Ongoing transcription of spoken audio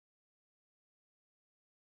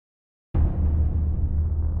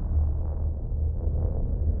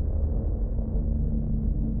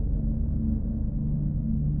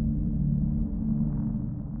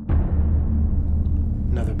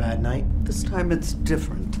bad night? This time it's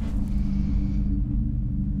different.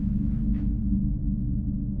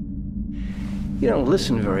 You don't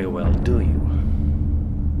listen very well, do you?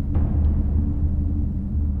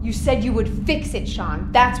 You said you would fix it,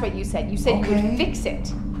 Sean. That's what you said. You said you would fix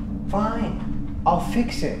it. Fine. I'll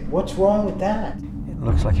fix it. What's wrong with that? It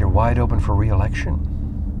looks like you're wide open for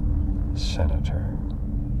re-election, Senator.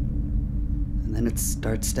 And then it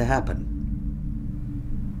starts to happen.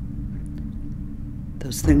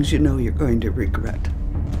 Those things you know you're going to regret.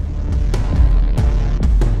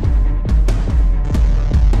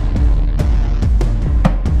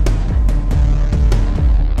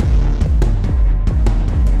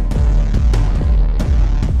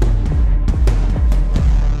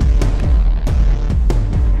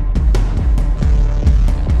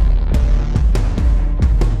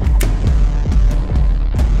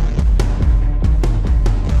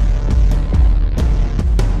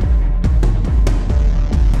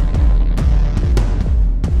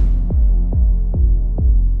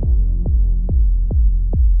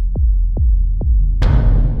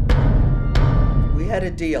 Had a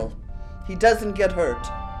deal. He doesn't get hurt.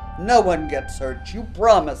 No one gets hurt. You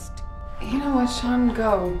promised. You know what, Sean?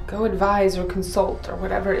 Go advise or consult or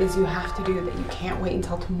whatever it is you have to do that you can't wait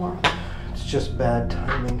until tomorrow. It's just bad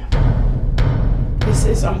timing. This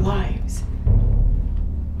is our lives.